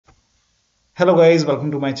Hello guys,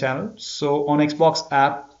 welcome to my channel. So on Xbox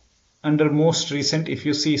app, under most recent, if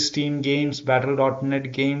you see Steam games,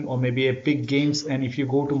 Battle.net game, or maybe Epic Games, and if you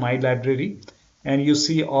go to my library and you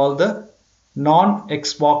see all the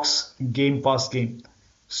non-Xbox Game Pass game.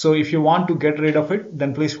 So if you want to get rid of it,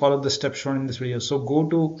 then please follow the steps shown in this video. So go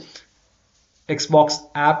to Xbox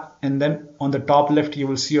app, and then on the top left you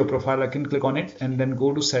will see your profile icon. Click on it and then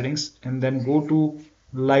go to settings and then go to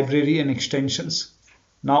library and extensions.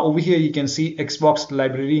 Now over here you can see Xbox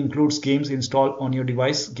library includes games installed on your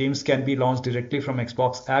device. Games can be launched directly from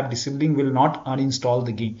Xbox app. Disabling will not uninstall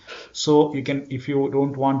the game. So you can, if you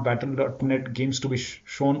don't want Battle.net games to be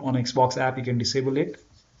shown on Xbox app, you can disable it.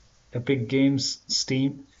 Epic Games,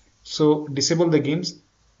 Steam. So disable the games,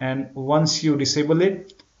 and once you disable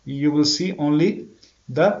it, you will see only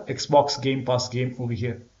the Xbox Game Pass game over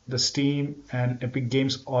here. The Steam and Epic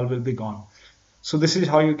Games all will be gone. So this is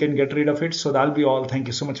how you can get rid of it. So that'll be all. Thank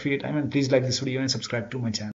you so much for your time, and please like this video and subscribe to my channel.